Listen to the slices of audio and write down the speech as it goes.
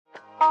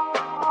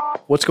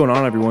What's going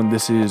on, everyone?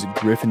 This is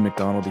Griffin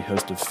McDonald, the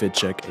host of Fit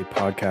Check, a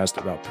podcast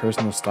about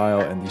personal style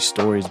and the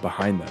stories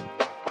behind them.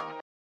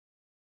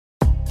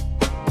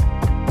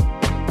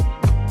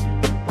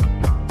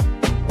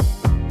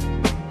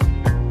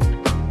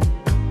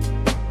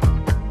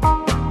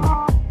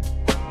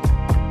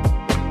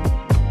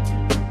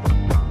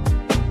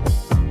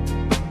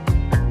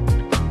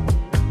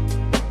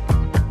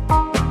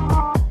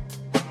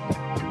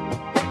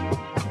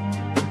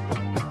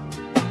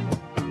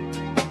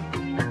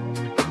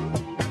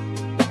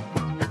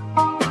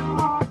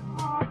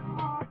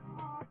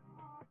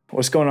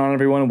 What's going on,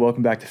 everyone?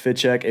 Welcome back to Fit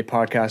Check, a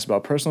podcast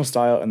about personal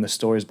style and the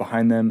stories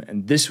behind them.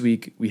 And this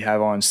week, we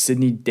have on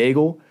Sydney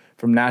Daigle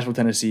from Nashville,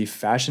 Tennessee,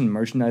 fashion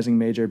merchandising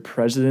major,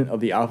 president of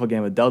the Alpha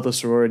Gamma Delta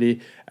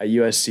sorority at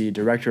USC,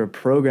 director of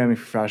programming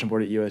for Fashion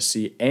Board at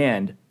USC,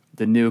 and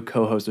the new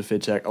co-host of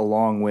Fit Check,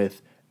 along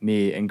with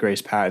me and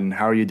Grace Patton.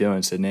 How are you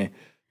doing, Sydney?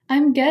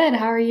 I'm good.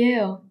 How are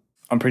you?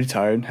 I'm pretty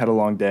tired. Had a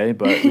long day,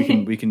 but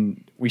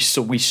we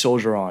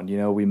soldier on. You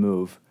know, we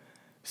move.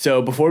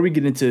 So before we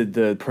get into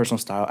the personal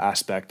style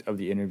aspect of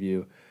the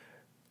interview,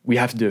 we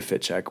have to do a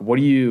fit check. What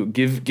do you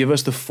give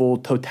us the full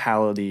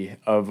totality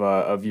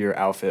of your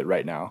outfit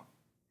right now?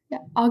 Yeah,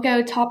 I'll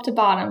go top to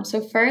bottom.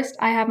 So first,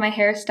 I have my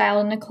hairstyle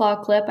in a claw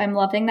clip. I'm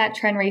loving that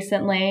trend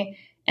recently.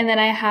 And then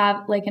I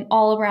have like an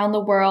all around the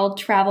world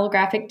travel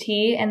graphic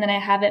tee. And then I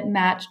have it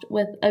matched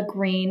with a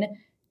green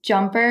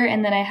jumper.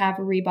 And then I have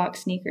Reebok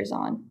sneakers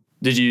on.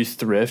 Did you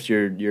thrift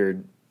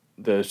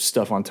the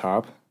stuff on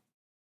top?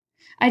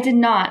 I did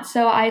not.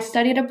 So I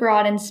studied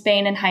abroad in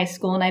Spain in high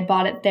school, and I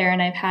bought it there,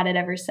 and I've had it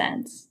ever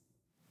since.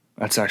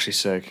 That's actually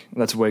sick.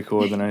 That's way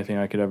cooler than anything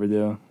I could ever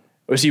do.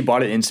 Oh, so you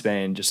bought it in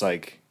Spain, just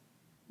like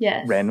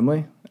yes,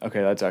 randomly?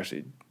 Okay, that's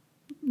actually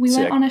We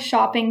sick. went on a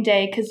shopping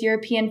day because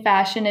European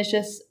fashion is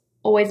just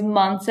always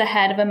months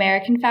ahead of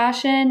American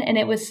fashion, and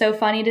it was so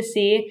funny to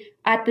see.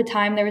 At the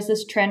time, there was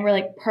this trend where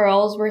like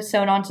pearls were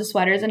sewn onto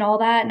sweaters and all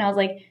that, and I was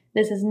like,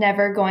 this is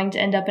never going to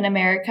end up in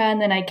America. And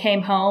then I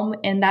came home,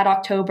 and that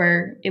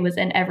October, it was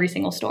in every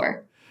single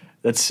store.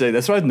 That's sick.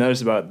 That's what I've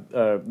noticed about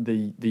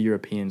the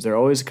Europeans. They're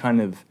always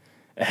kind of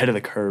ahead of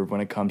the curve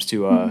when it comes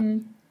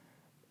to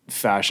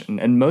fashion,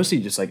 and mostly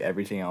just like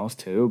everything else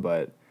too.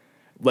 But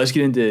let's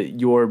get into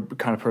your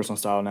kind of personal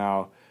style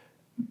now.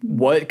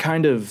 What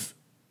kind of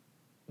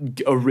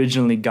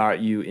originally got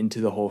you into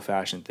the whole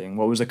fashion thing?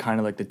 What was the kind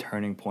of like the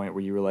turning point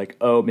where you were like,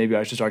 oh, maybe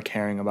I should start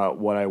caring about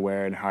what I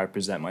wear and how I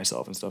present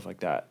myself and stuff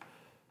like that?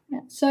 Yeah.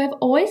 So I've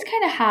always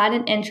kind of had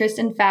an interest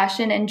in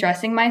fashion and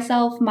dressing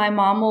myself. My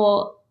mom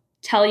will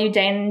tell you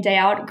day in and day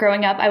out,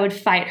 growing up, I would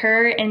fight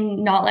her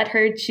and not let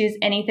her choose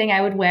anything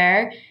I would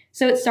wear.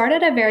 So it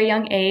started at a very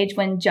young age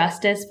when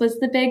Justice was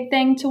the big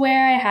thing to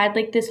wear. I had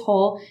like this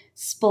whole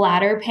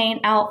splatter paint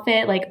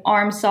outfit, like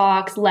arm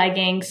socks,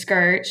 leggings,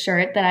 skirt,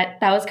 shirt. That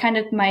was kind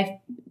of my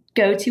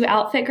go-to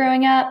outfit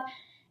growing up.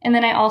 And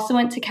then I also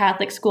went to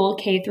Catholic school,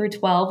 K through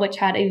 12, which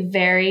had a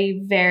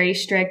very, very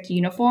strict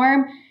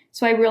uniform.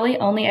 So I really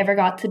only ever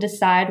got to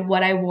decide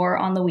what I wore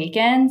on the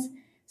weekends.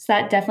 So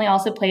that definitely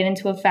also played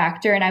into a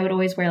factor. And I would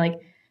always wear like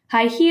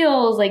high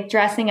heels, like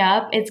dressing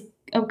up. It's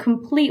a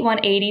complete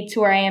 180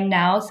 to where I am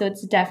now. So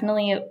it's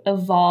definitely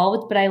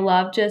evolved, but I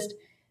love just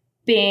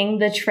being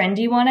the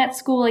trendy one at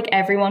school. Like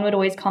everyone would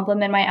always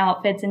compliment my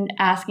outfits and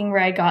asking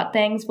where I got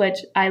things, which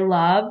I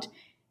loved.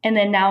 And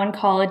then now in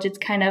college, it's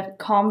kind of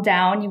calmed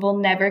down. You will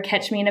never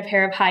catch me in a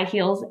pair of high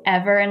heels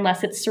ever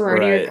unless it's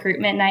sorority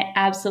recruitment, and I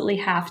absolutely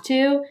have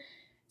to.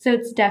 So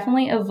it's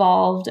definitely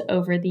evolved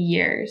over the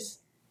years.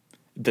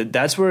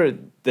 That's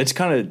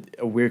kind of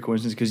a weird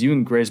coincidence because you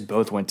and Grace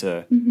both went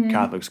to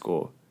Catholic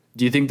school.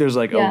 Do you think there's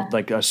like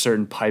a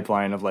certain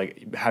pipeline of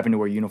like having to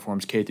wear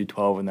uniforms K through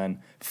 12 and then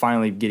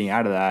finally getting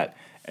out of that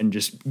and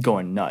just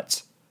going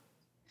nuts?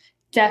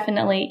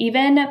 Definitely.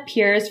 Even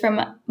peers from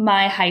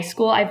my high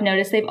school, I've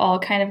noticed they've all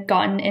kind of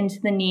gotten into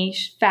the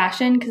niche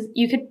fashion because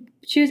you could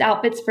choose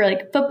outfits for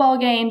like football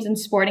games and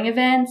sporting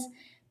events.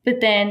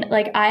 But then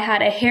like I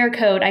had a hair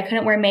code. I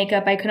couldn't wear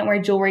makeup. I couldn't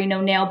wear jewelry, no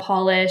nail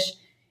polish.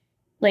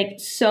 Like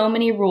so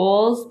many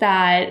rules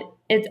that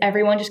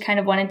everyone just kind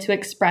of wanted to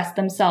express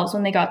themselves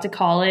when they got to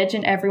college,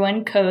 and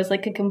everyone goes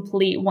like a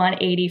complete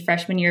 180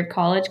 freshman year of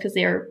college because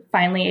they are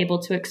finally able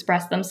to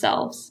express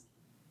themselves.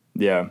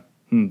 Yeah,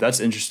 that's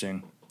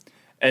interesting.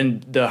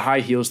 And the high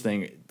heels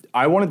thing,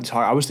 I was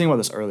thinking about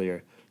this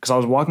earlier because I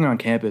was walking around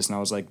campus and I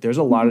was like, there's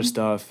a lot of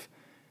stuff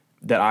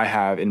that I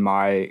have in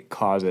my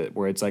closet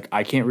where it's like,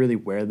 I can't really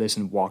wear this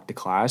and walk to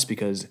class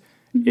because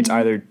it's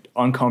either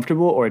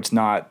uncomfortable or it's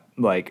not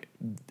like,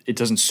 it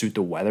doesn't suit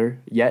the weather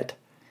yet.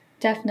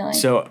 Definitely.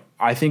 So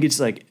I think it's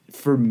like,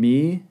 for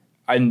me,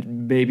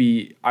 and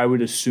maybe I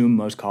would assume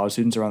most college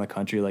students around the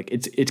country, like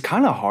it's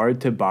kind of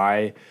hard to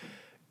buy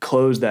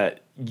clothes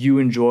that you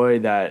enjoy,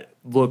 that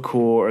look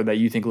cool or that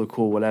you think look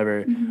cool,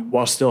 whatever,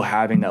 while still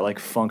having that like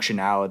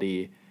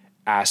functionality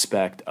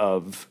aspect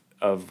of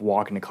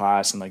walking to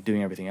class and like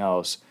doing everything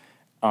else.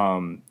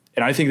 And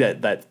I think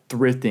that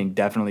thrifting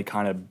definitely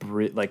kind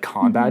of like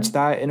combats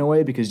that in a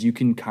way, because you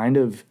can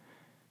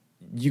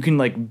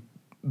like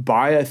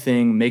buy a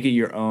thing, make it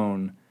your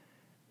own,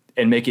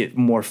 and make it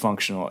more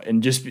functional.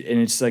 And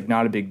it's like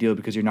not a big deal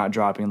because you're not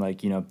dropping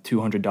like,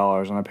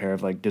 $200 on a pair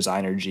of like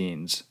designer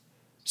jeans.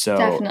 So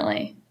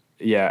Definitely.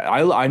 yeah,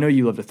 I know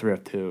you love to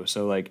thrift too.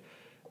 So like,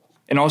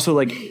 and also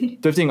like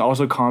thrifting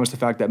also calms the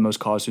fact that most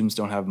college students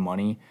don't have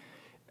money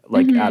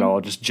like at all,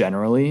 just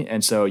generally.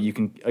 And so you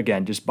can,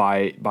 again, just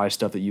buy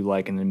stuff that you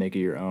like and then make it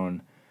your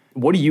own.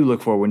 What do you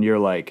look for when you're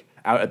like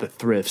out at the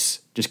thrifts,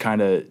 just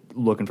kind of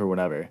looking for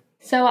whatever?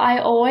 So I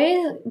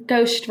always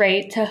go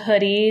straight to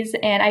hoodies,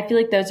 and I feel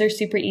like those are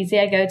super easy.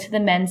 I go to the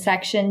men's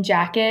section,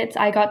 jackets.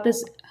 I got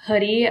this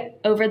hoodie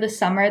over the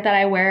summer that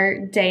I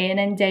wear day in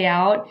and day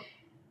out.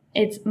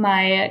 It's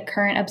my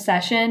current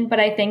obsession,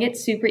 but I think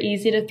it's super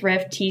easy to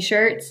thrift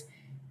t-shirts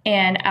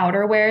and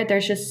outerwear.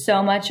 There's just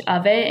so much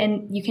of it,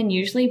 and you can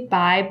usually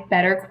buy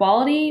better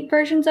quality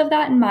versions of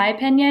that, in my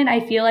opinion.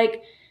 I feel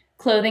like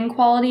clothing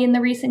quality in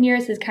the recent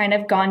years has kind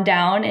of gone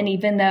down, and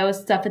even though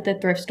stuff at the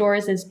thrift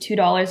stores is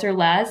 $2 or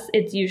less,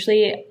 it's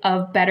usually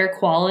of better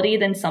quality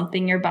than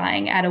something you're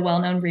buying at a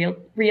well-known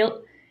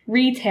real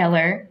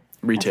retailer.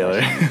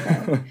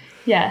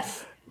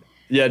 Yes.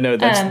 Yeah, no,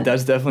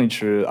 that's definitely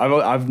true.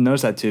 I've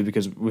noticed that too,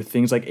 because with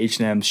things like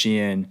H&M,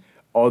 Shein,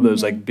 all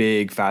those like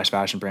big fast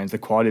fashion brands, the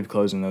quality of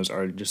clothes in those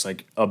are just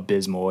like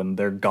abysmal, and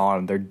they're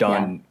gone. They're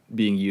done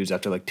being used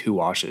after like 2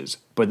 washes.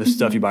 But the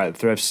stuff you buy at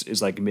thrifts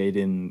is like made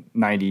in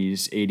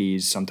 90s,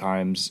 80s,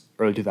 sometimes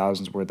early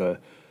 2000s, where the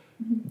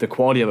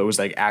quality of it was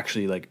like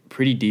actually like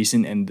pretty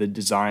decent, and the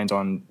designs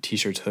on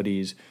t-shirts,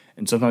 hoodies,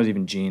 and sometimes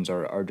even jeans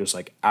are just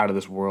like out of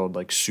this world,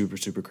 like super,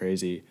 super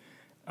crazy.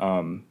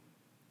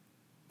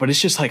 But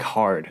it's just like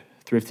hard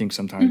thrifting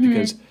sometimes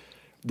because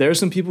there are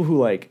some people who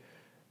like,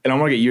 and I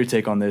want to get your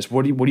take on this.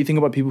 What do you think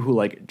about people who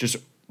like just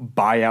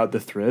buy out the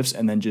thrifts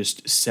and then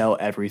just sell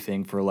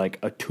everything for like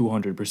a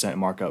 200%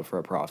 markup for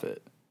a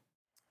profit?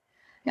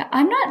 Yeah,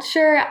 I'm not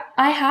sure.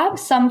 I have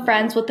some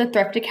friends with the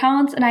thrift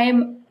accounts, and I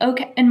am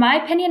okay. In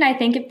my opinion, I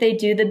think if they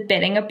do the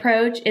bidding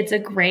approach, it's a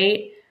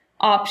great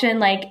option.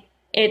 Like,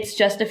 it's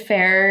just a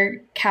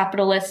fair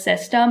capitalist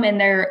system, and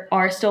there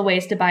are still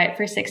ways to buy it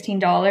for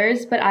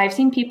 $16. But I've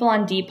seen people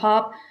on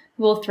Depop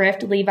who will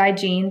thrift Levi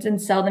jeans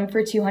and sell them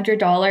for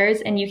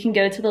 $200, and you can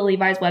go to the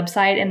Levi's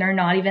website and they're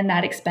not even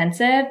that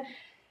expensive.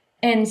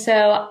 And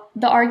so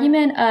the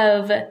argument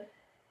of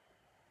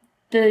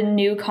the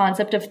new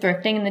concept of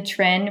thrifting and the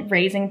trend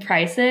raising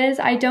prices,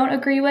 I don't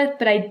agree with,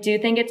 but I do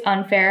think it's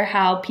unfair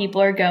how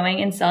people are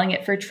going and selling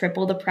it for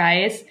triple the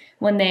price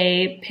when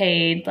they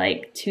paid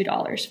like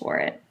 $2 for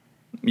it.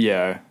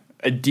 Yeah,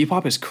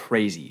 Depop is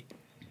crazy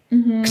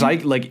because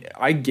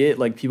I get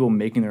like people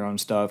making their own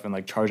stuff and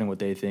like charging what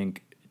they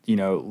think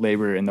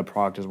labor and the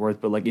product is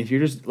worth, but like if you're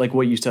just like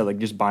what you said, like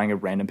just buying a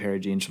random pair of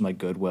jeans from like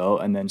Goodwill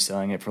and then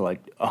selling it for like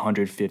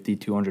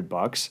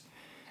 $150-$200,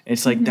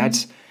 it's like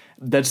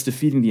that's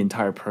defeating the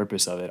entire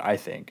purpose of it, I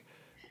think.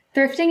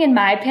 Thrifting, in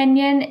my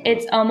opinion,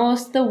 it's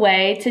almost the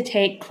way to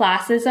take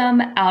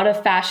classism out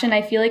of fashion.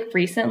 I feel like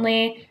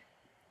recently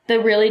the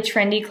really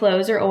trendy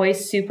clothes are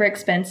always super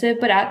expensive,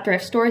 but at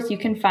thrift stores you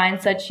can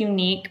find such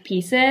unique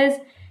pieces.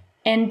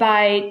 And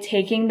by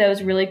taking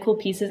those really cool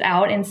pieces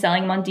out and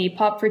selling them on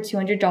Depop for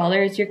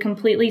 $200, you're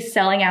completely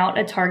selling out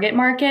a target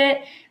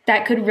market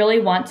that could really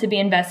want to be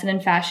invested in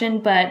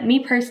fashion. But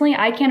me personally,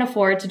 I can't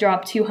afford to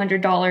drop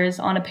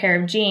 $200 on a pair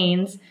of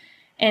jeans.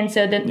 And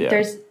so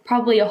there's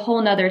probably a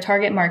whole nother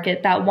target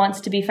market that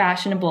wants to be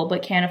fashionable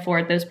but can't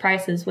afford those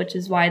prices, which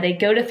is why they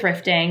go to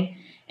thrifting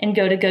and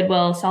go to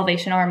Goodwill,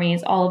 Salvation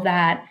Armies, all of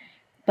that,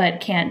 but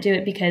can't do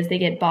it because they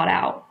get bought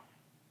out.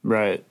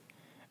 Right.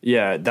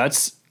 Yeah,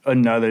 that's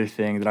another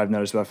thing that I've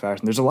noticed about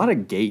fashion. There's a lot of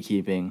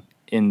gatekeeping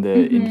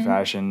in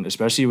fashion,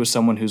 especially with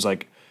someone who's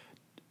like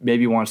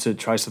maybe wants to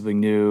try something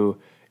new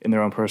in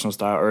their own personal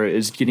style or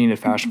is getting into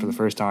fashion for the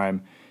first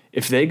time.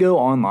 If they go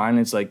online,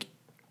 it's like,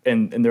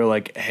 and they're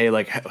like, hey,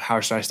 like, how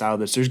should I style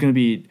this? There's going to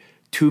be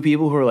 2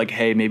 people who are like,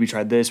 hey, maybe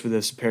try this with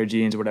this pair of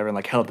jeans or whatever, and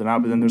like help them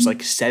out. But then there's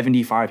like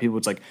 75 people.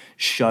 It's like,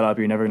 shut up,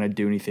 you're never going to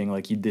do anything.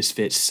 Like, this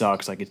fit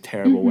sucks. Like, it's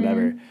terrible,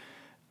 whatever.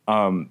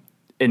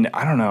 And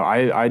I don't know.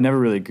 I never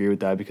really agree with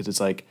that because it's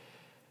like,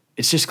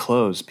 it's just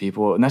clothes,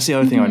 people. And that's the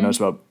other thing I noticed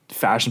about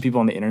fashion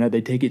people on the internet.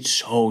 They take it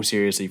so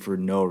seriously for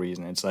no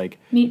reason. It's like...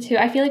 Me too.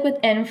 I feel like with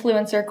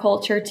influencer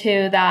culture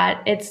too,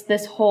 that it's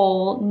this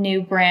whole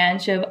new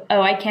branch of,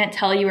 oh, I can't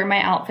tell you where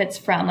my outfit's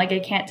from. Like, I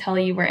can't tell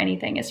you where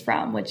anything is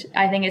from, which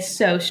I think is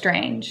so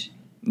strange.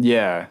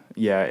 Yeah.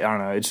 I don't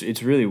know.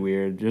 It's really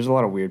weird. There's a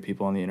lot of weird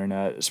people on the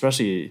internet,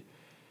 especially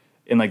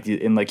in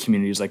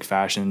communities like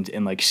fashion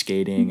and like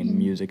skating and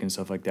music and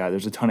stuff like that.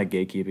 There's a ton of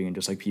gatekeeping and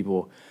just like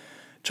people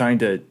trying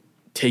to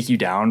take you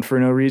down for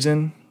no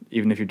reason,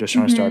 even if you're just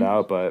trying to start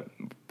out, but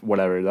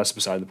whatever, that's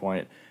beside the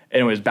point.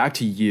 Anyways, back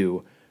to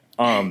you.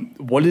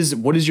 What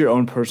is your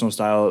own personal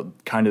style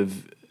kind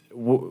of,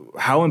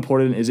 how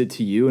important is it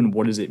to you and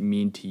what does it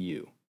mean to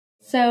you?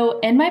 So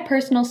in my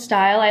personal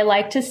style, I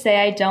like to say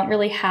I don't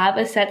really have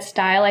a set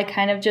style. I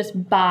kind of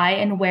just buy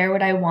and wear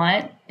what I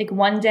want. Like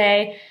one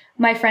day,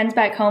 my friends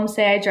back home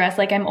say I dress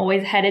like I'm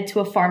always headed to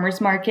a farmer's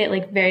market,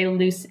 like very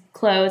loose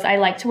clothes. I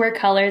like to wear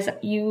colors.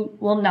 You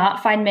will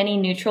not find many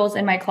neutrals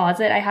in my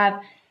closet. I have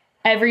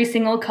every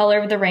single color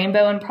of the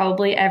rainbow and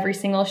probably every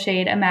single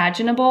shade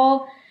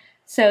imaginable.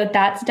 So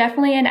that's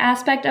definitely an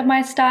aspect of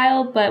my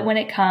style. But when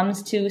it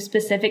comes to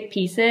specific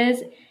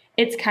pieces,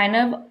 it's kind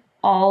of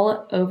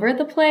all over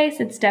the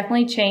place. It's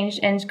definitely changed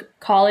in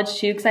college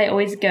too, because I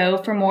always go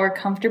for more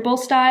comfortable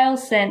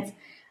styles since,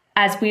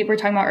 as we were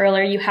talking about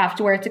earlier, you have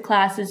to wear it to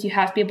classes, you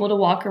have to be able to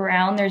walk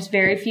around. There's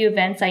very few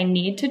events I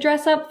need to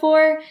dress up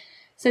for.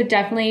 So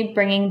definitely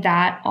bringing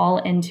that all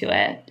into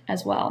it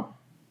as well.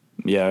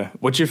 Yeah.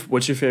 What's your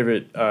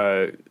favorite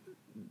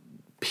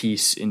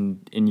piece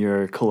in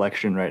your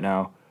collection right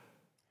now?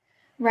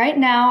 Right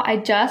now, I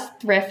just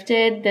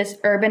thrifted this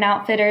Urban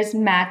Outfitters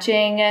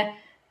matching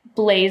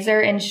blazer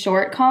and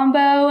short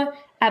combo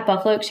at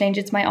Buffalo Exchange.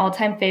 It's my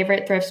all-time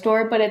favorite thrift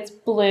store, but it's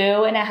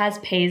blue and it has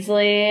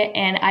paisley,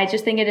 and I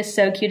just think it is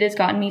so cute. It's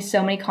gotten me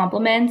so many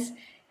compliments,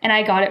 and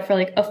I got it for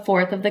like a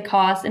fourth of the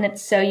cost, and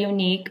it's so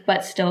unique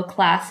but still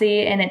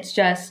classy, and it's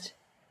just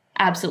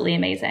absolutely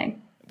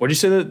amazing. What did you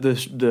say that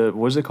the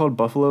what is it called?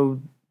 Buffalo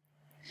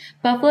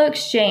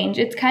Exchange.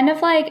 It's kind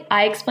of like,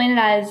 I explain it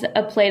as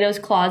a Plato's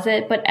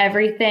Closet, but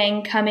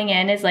everything coming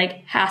in is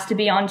like, has to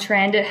be on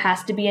trend. It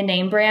has to be a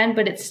name brand,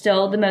 but it's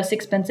still the most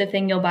expensive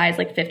thing you'll buy is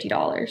like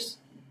 $50.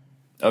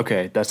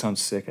 Okay, that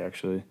sounds sick,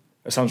 actually.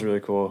 That sounds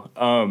really cool.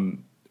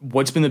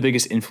 What's been the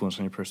biggest influence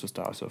on your personal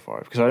style so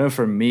far? Because I know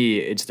for me,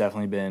 it's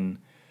definitely been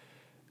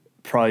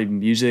probably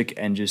music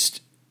and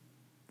just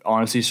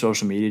honestly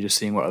social media, just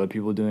seeing what other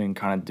people are doing,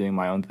 kind of doing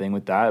my own thing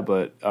with that.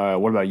 But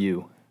what about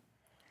you?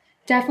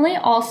 Definitely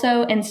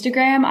also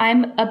Instagram.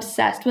 I'm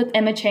obsessed with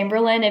Emma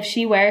Chamberlain. If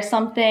she wears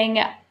something,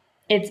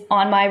 it's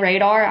on my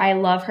radar. I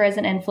love her as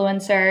an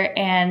influencer,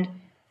 and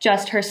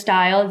just her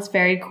style is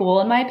very cool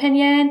in my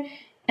opinion.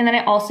 And then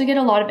I also get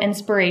a lot of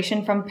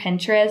inspiration from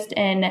Pinterest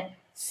and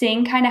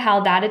seeing kind of how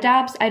that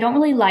adapts. I don't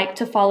really like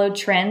to follow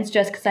trends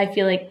just because I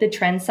feel like the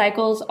trend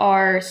cycles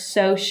are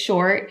so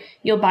short.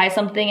 You'll buy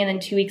something and then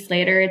 2 weeks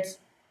later it's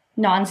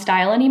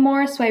non-style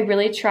anymore. So I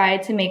really try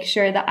to make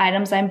sure the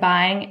items I'm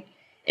buying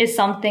is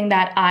something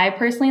that I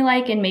personally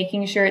like and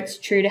making sure it's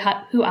true to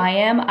who I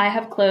am. I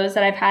have clothes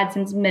that I've had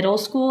since middle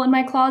school in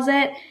my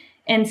closet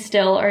and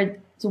still are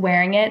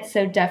wearing it.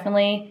 So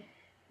definitely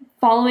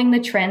following the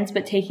trends,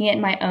 but taking it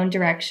in my own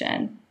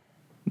direction.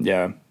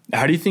 Yeah.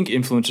 How do you think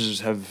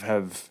influencers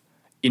have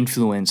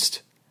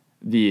influenced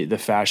the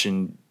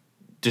fashion,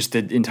 just the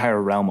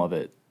entire realm of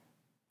it?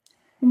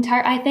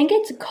 I think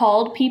it's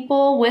called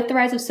people, with the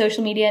rise of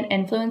social media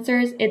and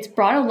influencers, it's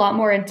brought a lot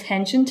more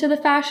attention to the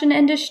fashion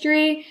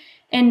industry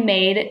and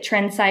made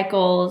trend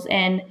cycles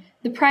and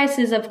the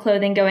prices of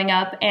clothing going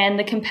up, and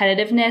the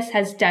competitiveness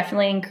has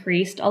definitely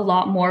increased a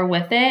lot more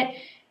with it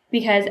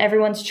because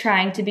everyone's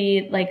trying to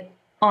be like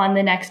on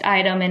the next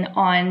item and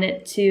on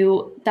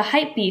to the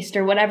hype beast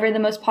or whatever the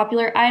most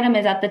popular item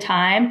is at the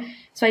time.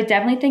 So I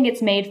definitely think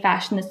it's made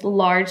fashion this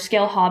large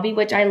scale hobby,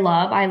 which I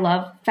love. I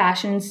love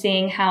fashion,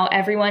 seeing how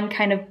everyone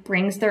kind of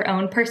brings their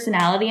own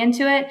personality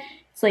into it.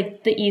 It's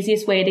like the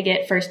easiest way to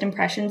get first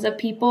impressions of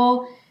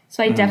people.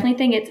 So I definitely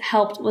think it's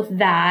helped with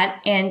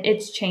that, and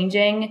it's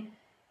changing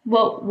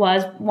what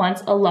was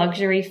once a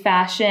luxury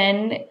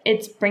fashion.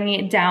 It's bringing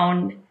it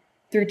down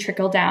through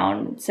trickle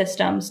down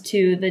systems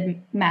to the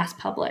mass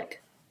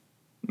public.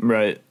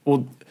 Right.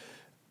 Well,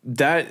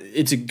 that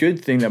it's a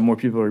good thing that more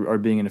people are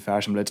being into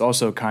fashion, but it's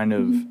also kind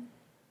of,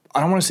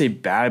 I don't want to say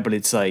bad, but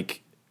it's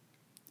like,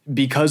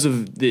 because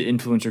of the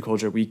influencer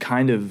culture, we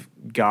kind of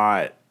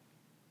got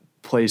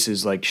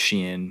places like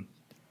Shein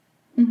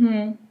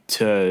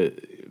to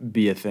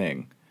be a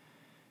thing,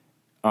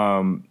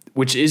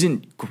 which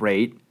isn't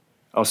great.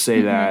 I'll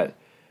say that.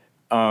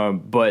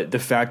 But the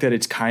fact that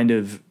it's kind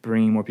of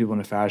bringing more people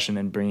into fashion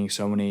and bringing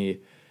so many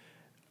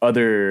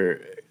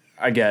other,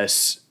 I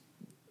guess,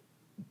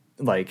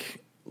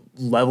 like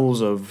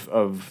levels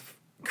of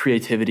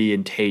creativity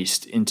and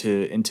taste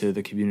into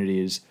the community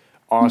is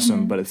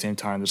awesome. But at the same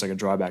time, there's like a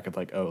drawback of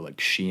like, oh, like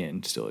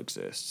Shein still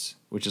exists,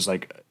 which is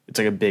like, it's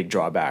like a big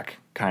drawback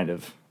kind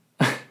of.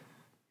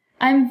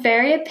 I'm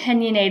very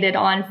opinionated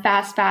on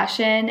fast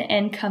fashion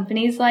and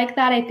companies like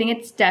that. I think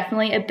it's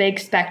definitely a big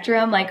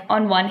spectrum. Like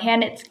on one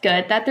hand, it's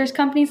good that there's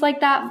companies like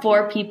that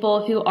for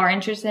people who are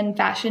interested in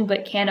fashion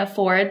but can't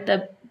afford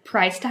the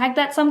price tag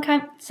that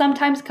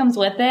sometimes comes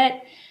with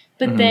it.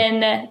 But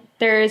then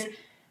there's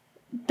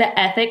the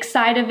ethics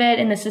side of it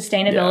and the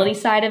sustainability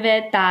side of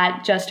it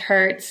that just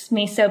hurts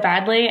me so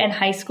badly. In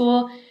high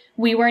school,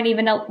 we weren't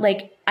even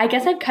I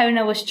guess I kind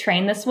of was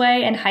trained this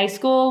way. In high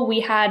school, we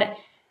had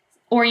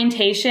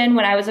orientation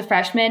when I was a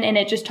freshman, and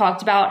it just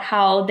talked about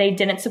how they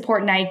didn't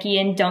support Nike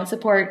and don't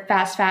support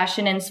fast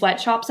fashion and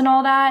sweatshops and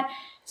all that.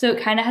 So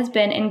it kind of has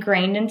been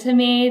ingrained into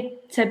me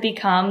to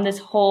become this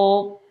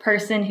whole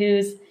person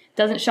who's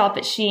doesn't shop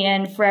at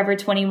Shein, Forever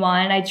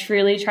 21. I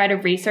truly try to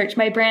research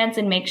my brands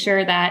and make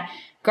sure that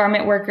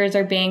garment workers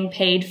are being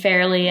paid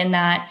fairly and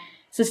that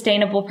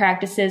sustainable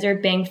practices are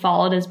being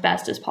followed as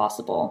best as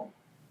possible.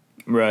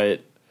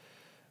 Right.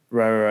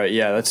 Right.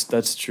 Yeah,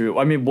 that's true.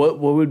 I mean, what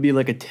would be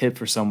like a tip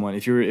for someone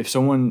if you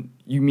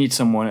meet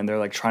someone and they're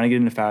like trying to get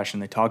into fashion,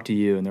 they talk to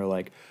you and they're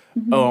like,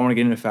 "Oh, I want to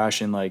get into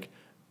fashion, like,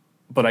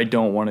 but I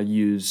don't want to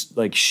use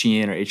like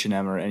Shein or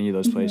H&M or any of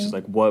those places."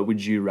 Like, what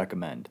would you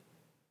recommend?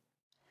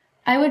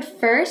 I would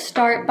first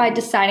start by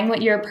deciding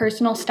what your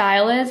personal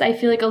style is. I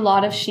feel like a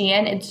lot of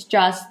Shein, it's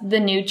just the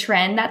new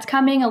trend that's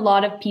coming. A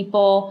lot of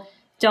people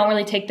don't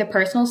really take the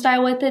personal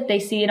style with it. They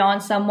see it on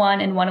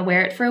someone and want to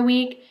wear it for a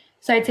week.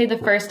 So I'd say the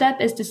first step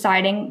is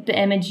deciding the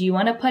image you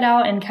want to put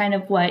out and kind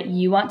of what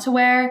you want to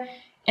wear.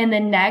 And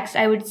then next,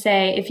 I would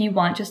say if you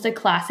want just a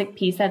classic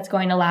piece that's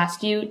going to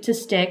last you, to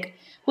stick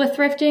with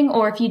thrifting,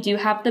 or if you do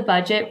have the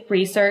budget,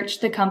 research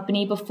the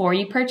company before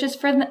you purchase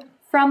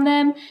from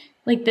them.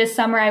 Like this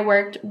summer, I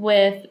worked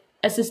with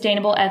a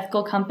sustainable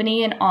ethical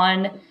company, and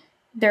on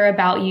their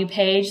About You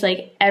page,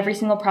 like every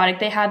single product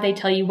they have, they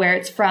tell you where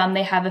it's from.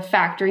 They have a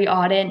factory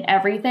audit and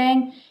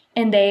everything,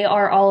 and they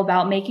are all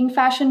about making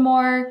fashion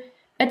more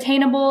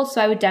attainable.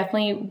 So I would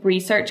definitely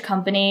research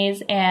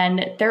companies,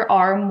 and there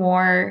are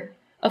more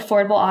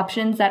affordable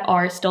options that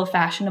are still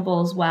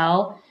fashionable as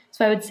well.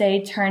 So I would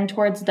say turn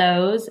towards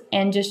those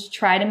and just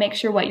try to make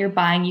sure what you're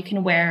buying you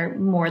can wear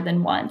more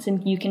than once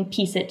and you can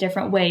piece it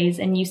different ways,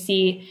 and you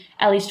see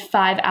at least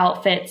 5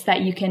 outfits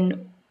that you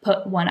can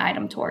put one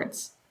item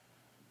towards.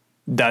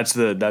 That's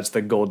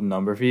the golden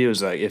number for you,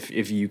 is like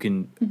if you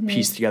can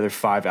piece together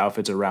 5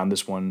 outfits around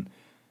this one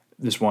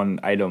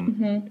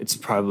item, it's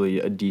probably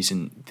a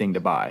decent thing to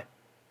buy.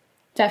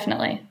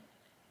 Definitely.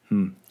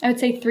 I would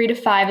say 3 to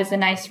 5 is a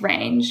nice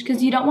range,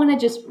 because you don't want to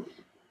just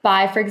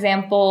buy, for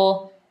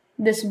example,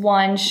 this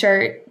one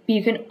shirt, but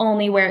you can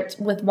only wear it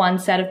with one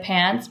set of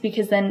pants,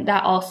 because then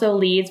that also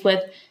leads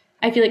with,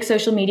 I feel like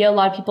social media, a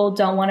lot of people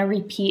don't want to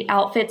repeat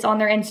outfits on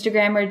their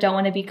Instagram or don't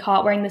want to be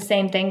caught wearing the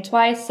same thing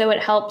twice. So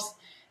it helps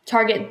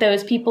target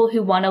those people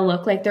who want to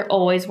look like they're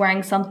always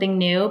wearing something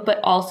new, but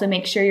also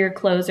make sure your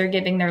clothes are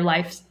giving their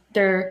life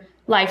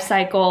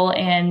cycle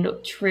and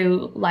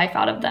true life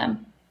out of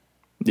them.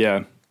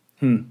 Yeah.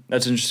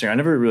 That's interesting. I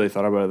never really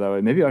thought about it that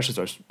way. Maybe I should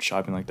start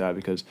shopping like that,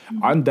 because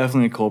I'm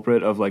definitely a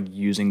culprit of like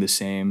using the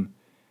same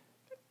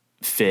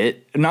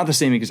fit, not the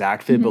same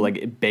exact fit, but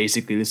like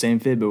basically the same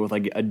fit, but with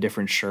like a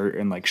different shirt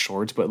and like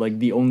shorts. But like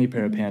the only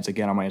pair of pants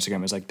again on my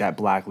Instagram is like that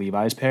black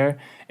Levi's pair,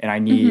 and I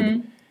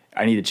need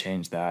to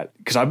change that,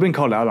 because I've been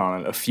called out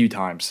on it a few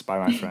times by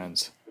my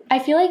friends. I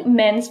feel like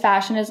men's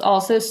fashion is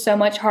also so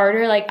much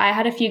harder. Like I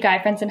had a few guy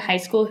friends in high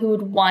school who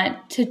would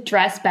want to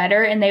dress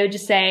better, and they would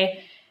just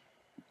say,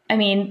 I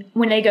mean,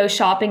 when they go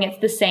shopping, it's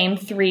the same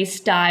 3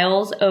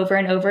 styles over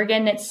and over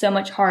again. It's so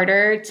much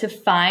harder to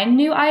find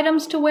new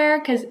items to wear,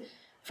 because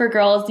for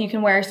girls, you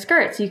can wear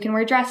skirts, you can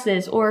wear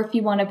dresses, or if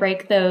you want to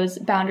break those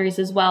boundaries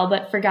as well.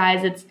 But for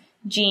guys, it's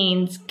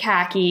jeans,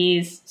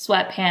 khakis,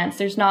 sweatpants.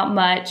 There's not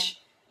much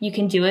you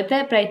can do with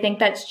it, but I think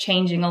that's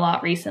changing a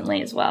lot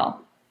recently as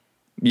well.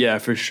 Yeah,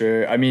 for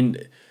sure. I mean,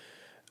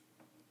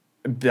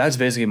 that's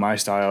basically my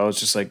style. It's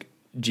just like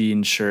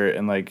jeans, shirt,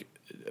 and like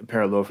a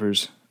pair of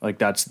loafers. Like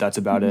that's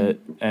about it,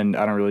 and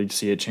I don't really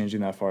see it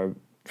changing that far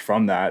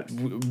from that.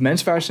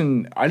 Men's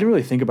fashion, I didn't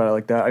really think about it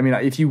like that. I mean,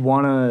 if you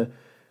want to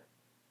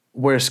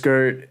wear a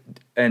skirt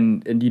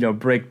and you know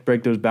break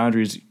those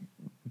boundaries,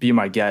 be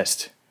my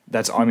guest.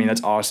 That's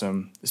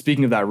awesome.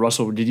 Speaking of that,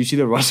 Russell, did you see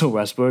the Russell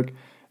Westbrook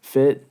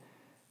fit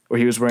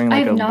where he was wearing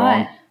like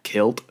long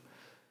kilt?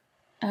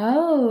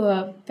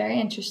 Oh,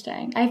 very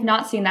interesting. I have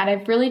not seen that.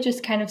 I've really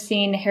just kind of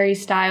seen Harry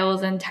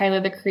Styles and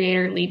Tyler, the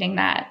Creator, leading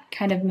that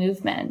kind of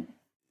movement.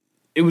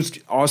 It was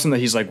awesome that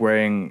he's like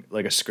wearing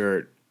like a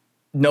skirt.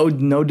 No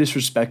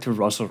disrespect to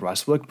Russell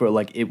Westbrook, but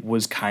like it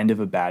was kind of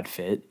a bad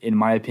fit in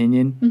my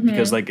opinion,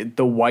 because like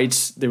the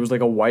whites, there was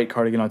like a white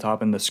cardigan on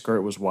top and the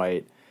skirt was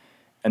white,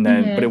 and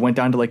then but it went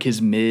down to like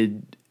his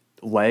mid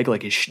leg,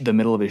 like the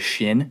middle of his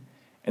shin,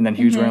 and then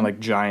he was wearing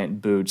like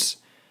giant boots.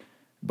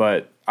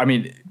 But I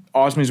mean,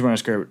 awesome he's wearing a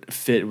skirt.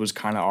 Fit was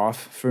kind of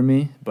off for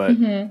me, but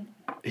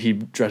he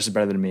dresses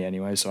better than me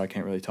anyway, so I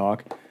can't really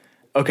talk.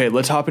 Okay,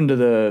 let's hop into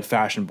the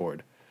fashion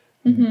board.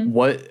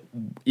 What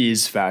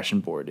is fashion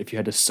board, if you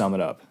had to sum it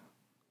up?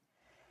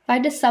 If I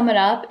had to sum it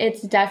up,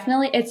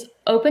 it's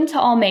open to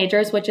all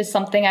majors, which is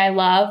something I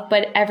love,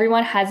 but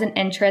everyone has an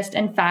interest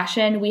in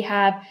fashion. We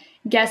have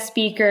guest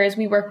speakers,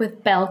 we work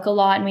with Belk a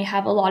lot, and we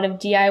have a lot of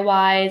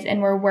DIYs,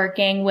 and we're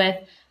working with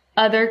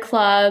other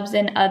clubs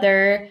and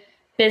other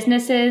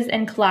businesses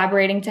and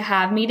collaborating to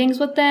have meetings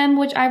with them,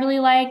 which I really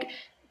like.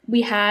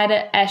 We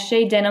had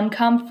SJ Denim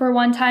come for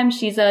one time.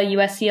 She's a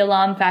USC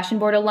alum, fashion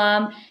board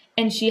alum,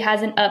 and she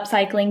has an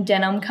upcycling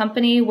denim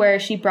company where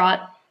she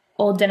brought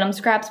old denim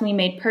scraps and we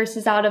made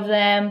purses out of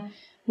them.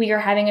 We are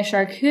having a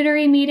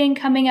charcuterie meeting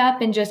coming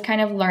up and just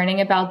kind of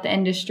learning about the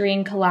industry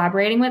and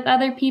collaborating with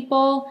other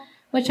people,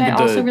 which I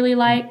also really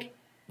like.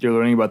 You're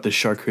learning about the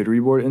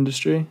charcuterie board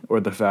industry or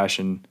the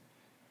fashion?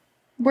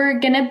 We're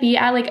going to be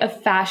at like a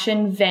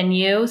fashion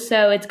venue.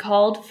 So it's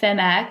called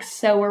FemX.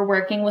 So we're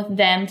working with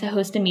them to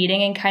host a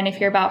meeting and kind of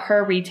hear about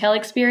her retail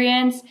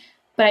experience.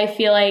 But I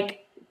feel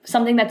like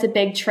something that's a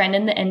big trend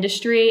in the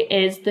industry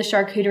is the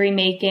charcuterie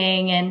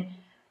making and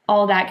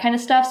all that kind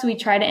of stuff. So we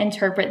try to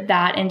interpret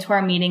that into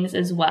our meetings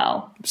as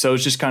well. So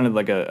it's just kind of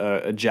like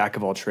a jack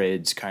of all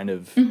trades kind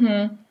of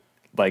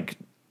like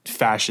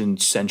fashion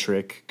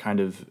centric kind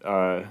of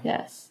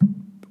yes.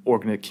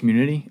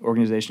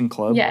 Organization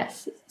club.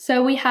 Yes.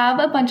 So we have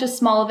a bunch of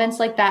small events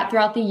like that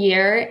throughout the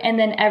year. And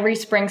then every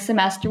spring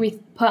semester, we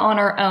put on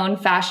our own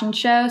fashion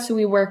show. So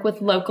we work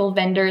with local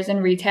vendors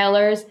and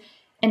retailers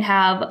and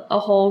have a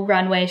whole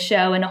runway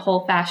show and a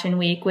whole fashion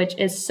week, which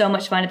is so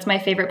much fun. It's my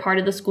favorite part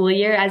of the school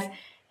year. As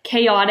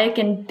chaotic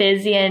and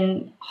busy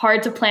and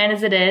hard to plan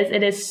as it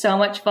is so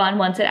much fun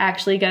once it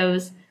actually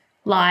goes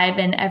live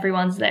and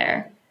everyone's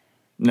there.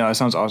 No, that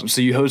sounds awesome.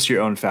 So you host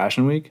your own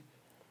fashion week?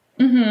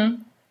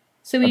 Mm-hmm.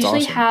 So we That's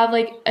usually awesome. have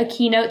like a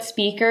keynote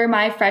speaker.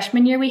 My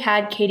freshman year, we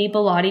had Katie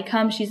Bellotti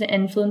come. She's an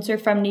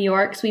influencer from New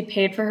York. So we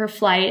paid for her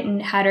flight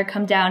and had her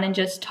come down and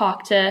just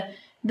talk to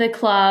the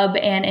club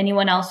and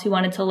anyone else who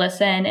wanted to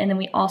listen. And then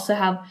we also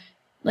have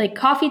like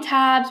coffee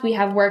tabs. We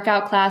have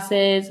workout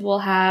classes. We'll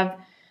have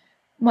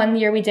one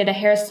year we did a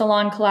hair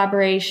salon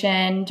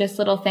collaboration, just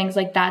little things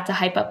like that to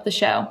hype up the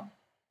show.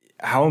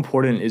 How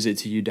important is it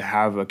to you to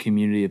have a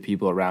community of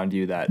people around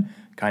you that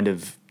kind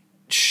of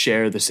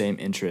share the same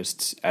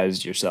interests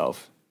as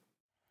yourself?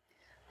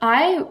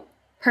 I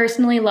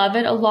personally love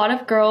it. A lot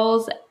of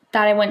girls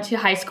that I went to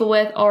high school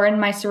with or in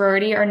my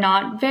sorority are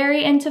not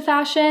very into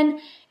fashion.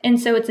 And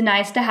so it's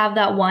nice to have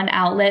that one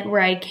outlet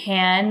where I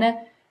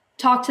can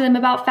talk to them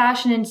about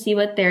fashion and see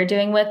what they're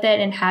doing with it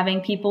and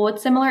having people with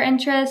similar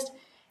interests.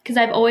 Because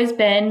I've always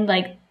been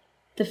like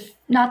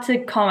not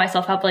to call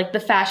myself out, but like the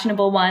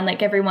fashionable one,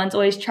 like everyone's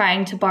always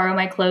trying to borrow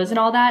my clothes and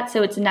all that.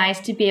 So it's nice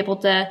to be able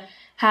to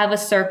have a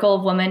circle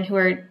of women who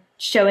are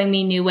showing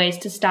me new ways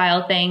to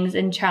style things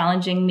and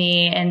challenging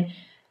me and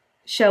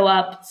show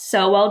up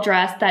so well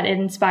dressed that it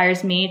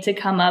inspires me to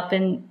come up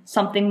in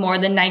something more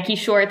than Nike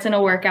shorts and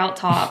a workout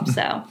top.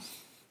 So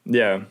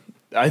yeah,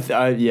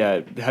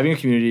 yeah, having a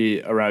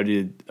community around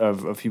you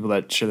of people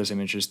that share the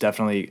same interests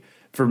definitely,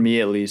 for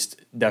me at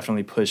least,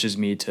 definitely pushes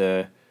me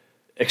to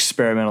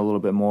experiment a little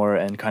bit more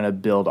and kind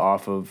of build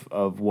off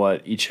of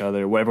what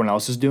everyone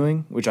else is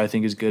doing, which I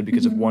think is good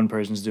because if one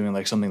person's doing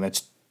like something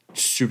that's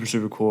super,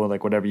 super cool,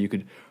 like whatever, you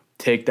could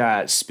take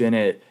that, spin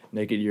it,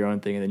 make it your own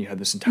thing, and then you have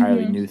this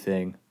entirely new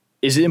thing.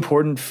 Is it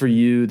important for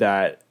you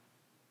that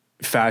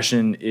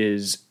fashion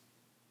is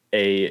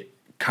a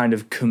kind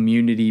of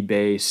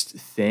community-based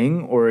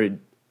thing, or do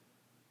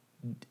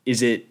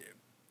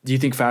you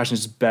think fashion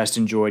is best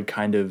enjoyed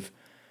kind of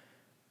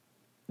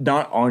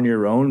not on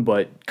your own,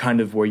 but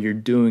kind of where you're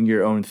doing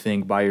your own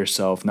thing by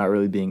yourself, not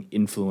really being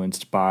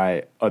influenced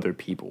by other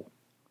people?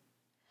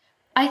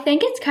 I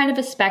think it's kind of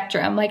a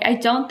spectrum. Like, I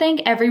don't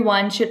think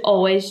everyone should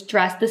always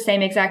dress the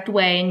same exact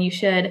way and you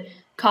should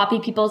copy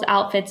people's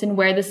outfits and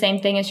wear the same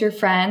thing as your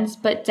friends,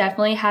 but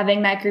definitely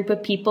having that group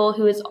of people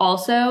who is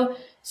also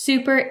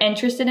super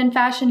interested in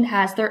fashion,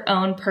 has their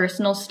own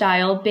personal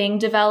style being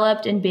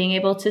developed and being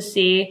able to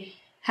see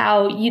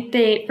how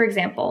for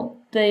example,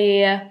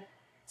 the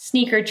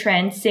sneaker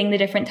trend, seeing the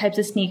different types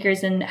of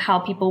sneakers and how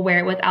people wear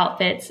it with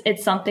outfits.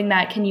 It's something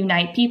that can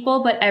unite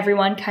people, but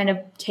everyone kind of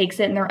takes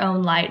it in their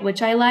own light,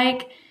 which I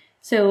like.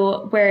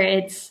 So where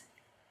it's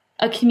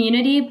a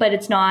community, but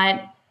it's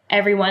not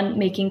everyone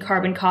making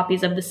carbon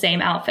copies of the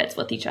same outfits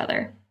with each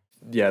other.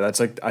 Yeah,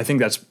 I think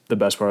that's the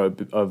best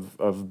part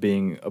of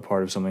being a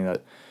part of something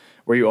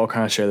where you all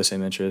kind of share the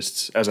same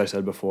interests, as I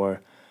said before.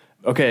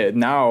 Okay,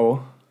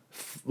 now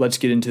let's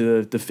get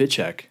into the fit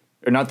check.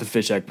 Or not the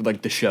fit check, but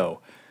like the show.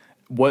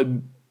 What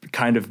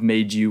kind of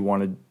made you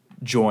want to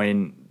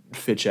join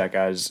Fit Check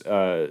as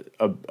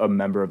a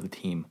member of the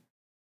team?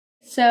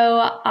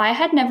 So I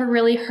had never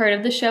really heard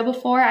of the show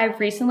before.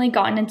 I've recently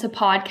gotten into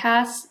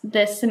podcasts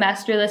this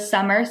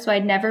summer. So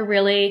they'd never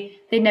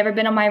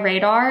been on my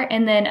radar.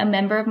 And then a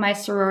member of my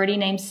sorority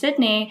named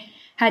Sydney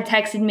had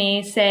texted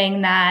me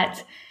saying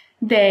that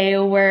they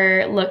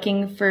were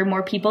looking for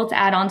more people to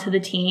add on to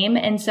the team.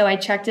 And so I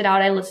checked it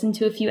out. I listened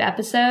to a few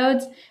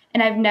episodes.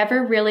 And I've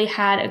never really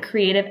had a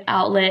creative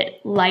outlet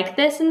like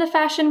this in the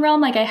fashion realm.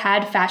 Like I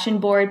had Fashion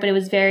Board, but it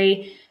was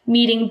very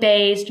meeting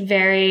based,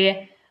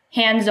 very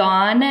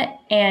hands-on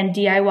and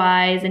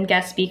DIYs and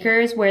guest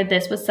speakers, where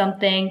this was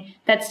something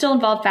that still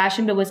involved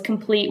fashion, but was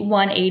complete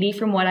 180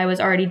 from what I was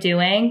already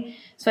doing.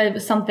 So it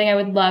was something I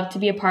would love to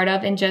be a part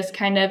of and just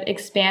kind of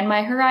expand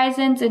my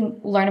horizons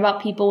and learn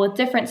about people with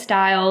different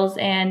styles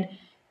and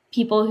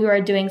people who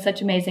are doing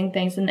such amazing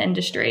things in the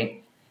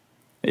industry.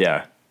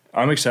 Yeah,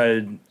 I'm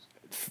excited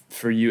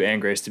for you and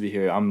Grace to be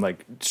here. I'm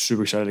like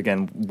super excited.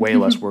 Again, way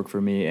less work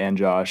for me and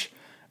Josh.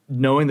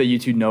 Knowing that you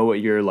two know what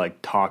you're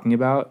like talking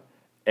about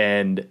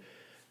and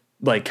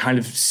like kind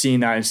of seeing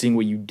that and seeing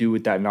what you do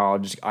with that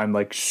knowledge, I'm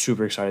like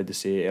super excited to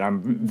see it. And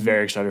I'm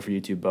very excited for you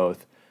two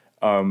both.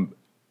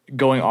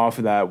 Going off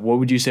of that, what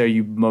would you say are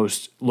you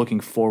most looking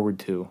forward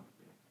to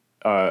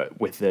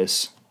with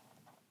this?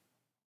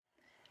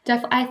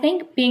 I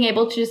think being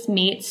able to just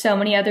meet so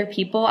many other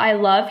people, I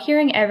love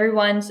hearing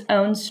everyone's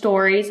own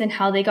stories and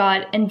how they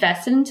got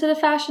invested into the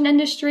fashion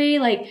industry.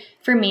 Like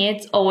for me,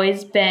 it's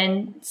always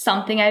been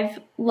something I've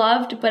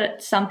loved,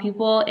 but some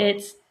people,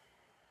 it's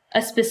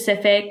a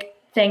specific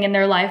thing in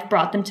their life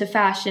brought them to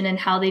fashion and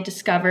how they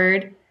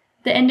discovered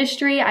the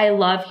industry. I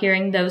love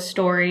hearing those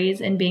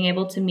stories and being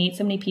able to meet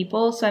so many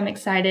people. So I'm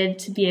excited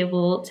to be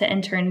able to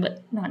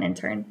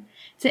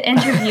to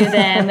interview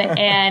them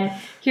and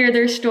hear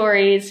their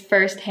stories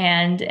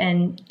firsthand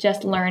and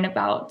just learn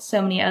about so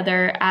many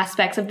other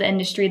aspects of the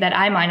industry that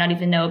I might not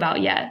even know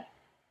about yet.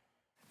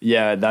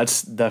 Yeah,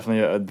 that's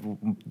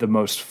definitely the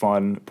most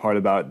fun part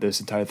about this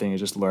entire thing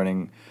is just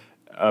learning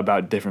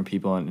about different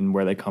people and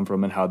where they come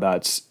from and how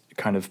that's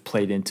kind of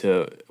played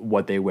into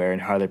what they wear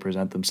and how they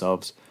present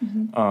themselves.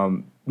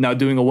 Now,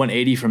 doing a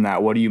 180 from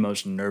that, what are you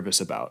most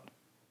nervous about?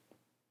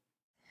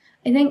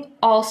 I think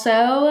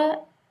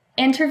also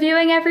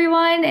interviewing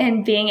everyone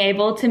and being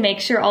able to make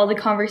sure all the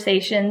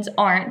conversations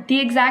aren't the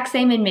exact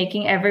same and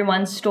making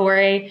everyone's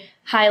story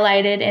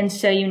highlighted and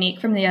so unique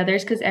from the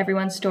others because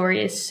everyone's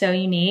story is so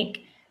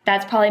unique.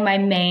 That's probably my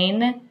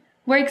main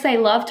worry because I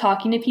love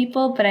talking to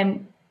people, but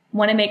I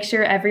want to make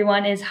sure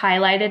everyone is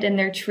highlighted and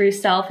their true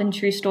self and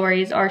true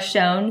stories are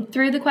shown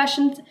through the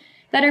questions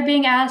that are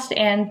being asked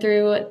and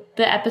through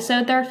the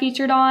episode they're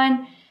featured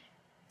on.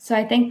 So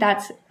I think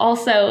that's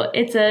also,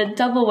 it's a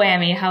double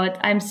whammy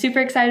I'm super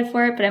excited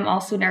for it, but I'm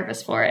also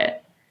nervous for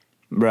it.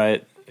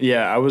 Right.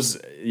 Yeah,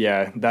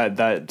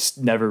 that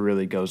never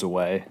really goes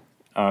away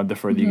the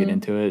further you get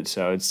into it.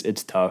 So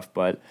it's tough,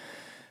 but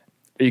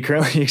are you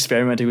currently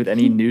experimenting with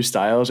any new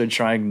styles or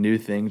trying new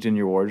things in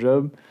your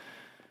wardrobe?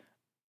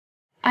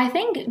 I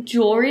think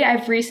jewelry,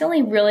 I've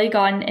recently really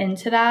gotten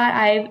into that.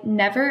 I've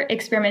never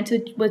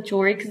experimented with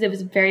jewelry because it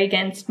was very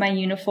against my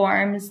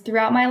uniforms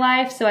throughout my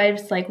life. So I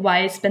was like,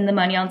 why spend the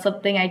money on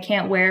something I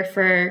can't wear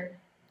for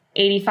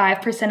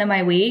 85% of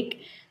my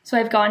week? So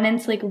I've gotten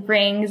into like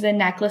rings and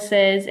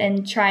necklaces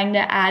and trying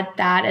to add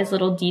that as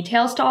little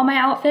details to all my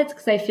outfits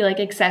because I feel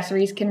like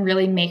accessories can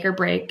really make or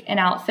break an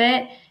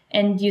outfit,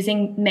 and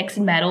using mixed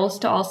metals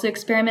to also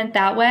experiment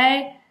that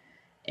way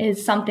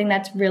is something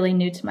that's really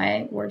new to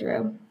my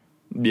wardrobe.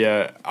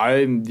 Yeah,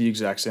 I'm the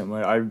exact same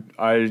way.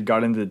 I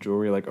got into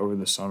jewelry like over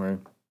the summer,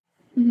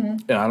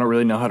 and I don't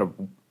really know how to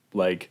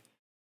like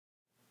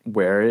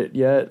wear it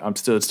yet.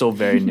 It's still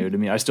very new to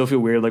me. I still feel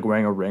weird like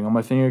wearing a ring on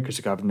my finger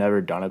because I've never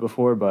done it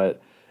before.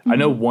 But I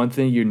know one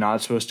thing: you're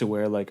not supposed to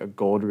wear like a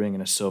gold ring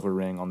and a silver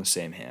ring on the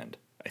same hand.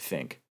 I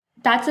think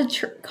that's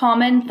a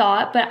common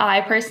thought, but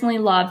I personally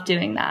love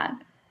doing that.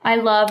 I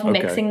love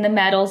mixing the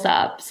metals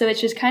up, so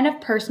it's just kind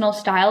of personal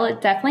style. It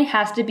definitely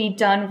has to be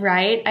done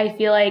right. I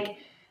feel like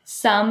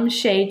some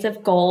shades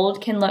of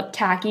gold can look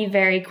tacky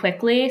very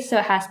quickly, so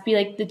it has to be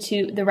like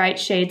the right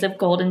shades of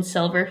gold and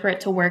silver for it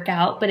to work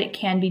out, but it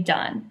can be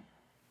done.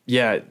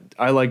 Yeah,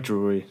 I like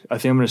jewelry. I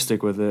think I'm going to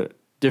stick with it.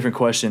 Different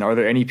question. Are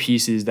there any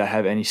pieces that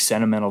have any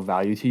sentimental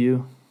value to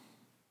you?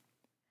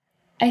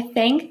 I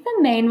think the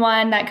main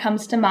one that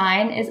comes to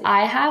mind is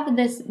I have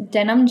this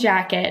denim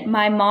jacket.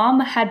 My mom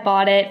had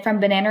bought it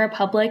from Banana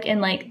Republic in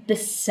like the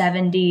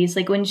 70s,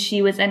 like when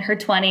she was in her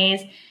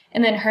 20s.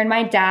 And then her and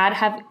my dad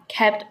have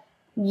kept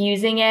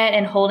using it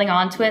and holding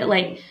on to it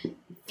like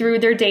through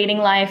their dating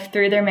life,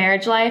 through their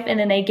marriage life. And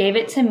then they gave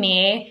it to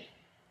me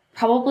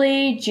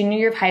probably junior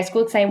year of high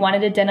school because I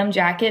wanted a denim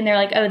jacket. And they're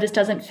like, oh, this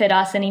doesn't fit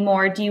us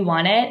anymore. Do you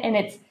want it? And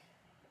it's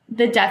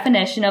the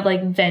definition of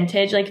like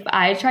vintage. Like if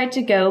I tried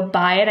to go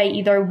buy it, I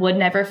either would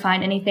never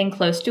find anything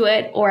close to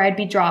it or I'd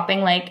be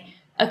dropping like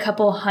a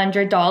couple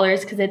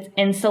 $100 because it's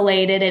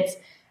insulated. It's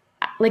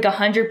like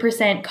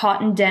 100%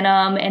 cotton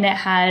denim and it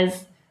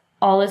has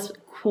all this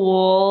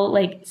cool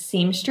like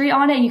seamstry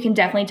on it. You can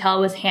definitely tell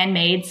it was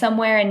handmade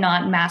somewhere and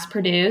not mass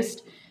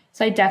produced.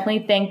 So I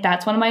definitely think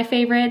that's one of my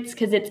favorites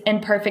because it's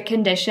in perfect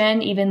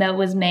condition, even though it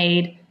was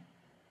made,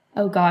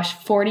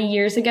 40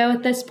 years ago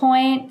at this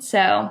point.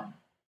 So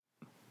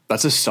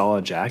that's a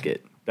solid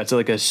jacket. That's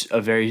like a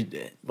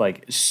very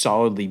like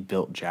solidly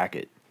built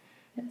jacket.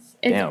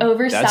 It's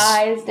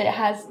oversized. It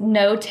has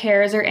no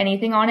tears or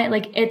anything on it.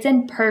 Like it's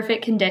in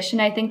perfect condition.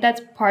 I think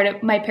that's part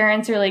of my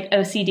parents are like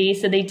OCD,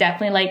 so they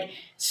definitely like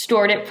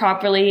stored it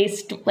properly,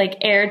 like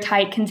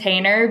airtight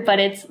container. But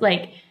it's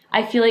like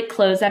I feel like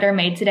clothes that are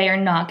made today are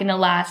not going to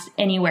last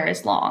anywhere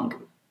as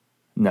long.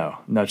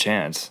 No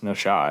chance, no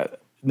shot.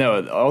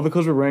 No, all the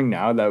clothes we're wearing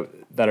now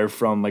that are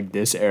from like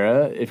this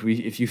era, if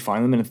you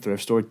find them in a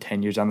thrift store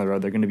 10 years down the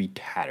road, they're going to be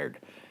tattered.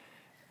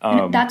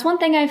 That's one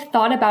thing I've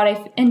thought about. If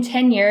in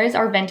 10 years,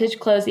 are vintage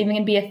clothes even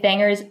going to be a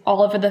thing, or is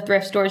all over the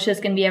thrift stores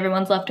just going to be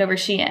everyone's leftover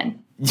Shein?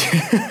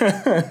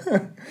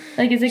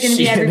 Like, is it going to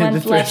be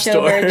everyone's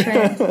leftover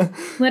trend?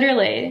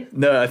 Literally.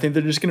 No, I think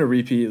they're just going to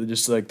repeat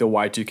just like the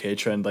Y2K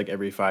trend like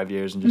every 5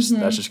 years, and just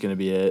that's just going to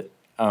be it.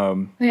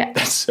 Yeah.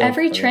 That's so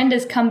Every funny. trend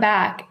has come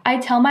back. I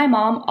tell my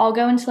mom I'll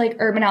go into like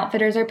Urban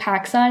Outfitters or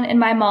PacSun, and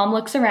my mom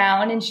looks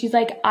around and she's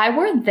like, I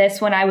wore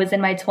this when I was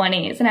in my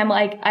 20s. And I'm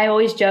like, I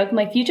always joke, I'm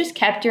like, if you just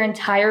kept your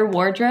entire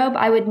wardrobe,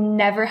 I would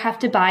never have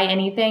to buy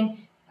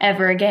anything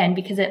ever again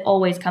because it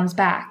always comes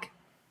back.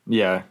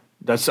 Yeah,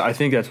 I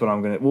think that's what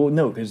I'm gonna. Well,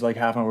 no, because like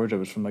half my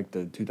wardrobe is from like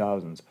the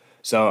 2000s,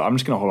 so I'm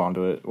just gonna hold on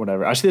to it.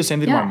 Whatever. I see the same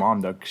thing with my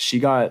mom though. 'Cause she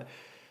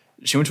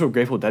went to a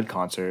Grateful Dead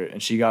concert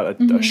and she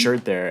got a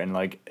shirt there, and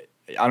like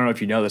I don't know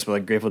if you know this, but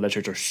like Grateful Dead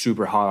shirts are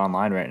super hot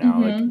online right now.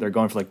 Like they're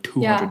going for like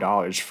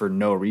 $200 for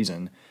no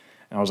reason.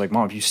 And I was like,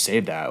 Mom, if you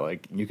save that,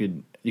 like you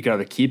could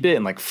either keep it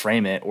and like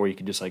frame it, or you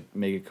could just like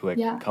make a quick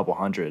couple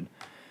hundred.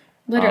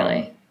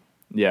 Literally.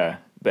 Yeah.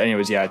 But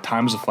anyways, yeah,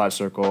 time is a flat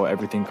circle.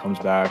 Everything comes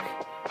back.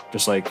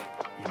 Just like,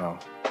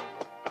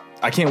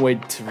 I can't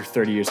wait for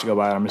 30 years to go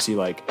by and I'm gonna see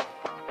like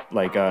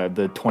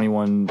the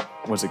 21,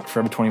 was it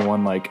Forever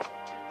 21, like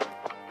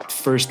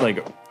first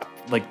like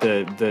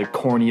the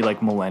corny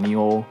like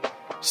millennial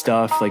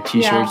stuff, like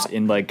t-shirts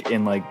in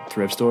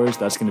thrift stores.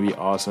 That's gonna be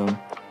awesome.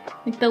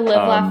 Like the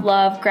Live, Laugh,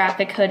 Love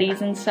graphic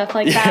hoodies and stuff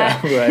like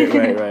that.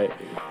 Yeah, right.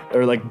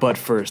 Or like But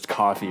First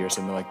coffee or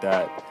something like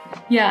that.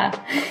 Yeah.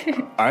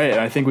 All right,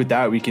 I think with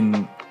that we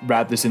can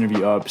wrap this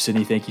interview up.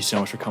 Sydney, thank you so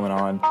much for coming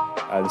on.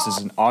 This is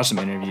an awesome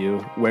interview.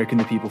 Where can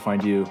the people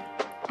find you?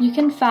 You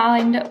can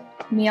find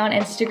me on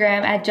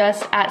Instagram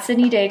at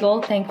Sydney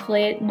Daigle.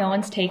 Thankfully, no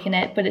one's taken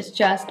it, but it's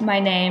just my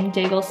name,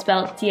 Daigle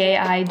spelled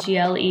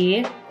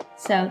Daigle.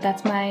 So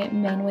that's my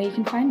main way you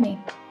can find me.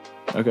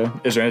 Okay.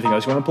 Is there anything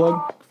else you want to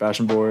plug?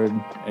 Fashion board?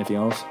 Anything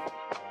else?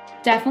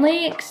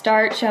 Definitely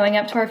start showing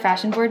up to our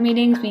fashion board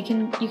meetings. You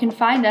can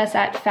find us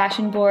at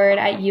Fashion Board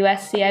at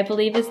USC, I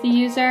believe is the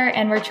user,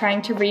 and we're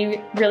trying to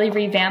really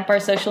revamp our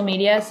social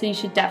media, so you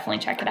should definitely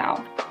check it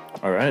out.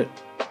 All right.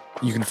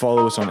 You can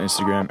follow us on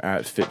Instagram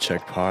at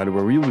FitCheckPod,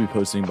 where we will be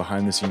posting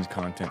behind-the-scenes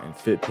content and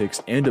fit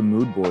pics and a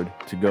mood board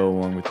to go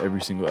along with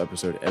every single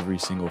episode every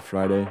single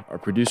Friday. Our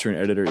producer and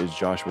editor is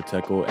Joshua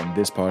Tekel, and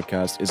this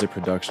podcast is a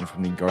production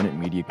from the Garnet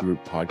Media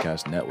Group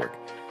Podcast Network.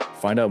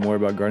 Find out more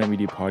about Garnet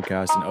Media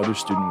Podcast and other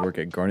student work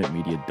at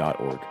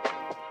garnetmedia.org.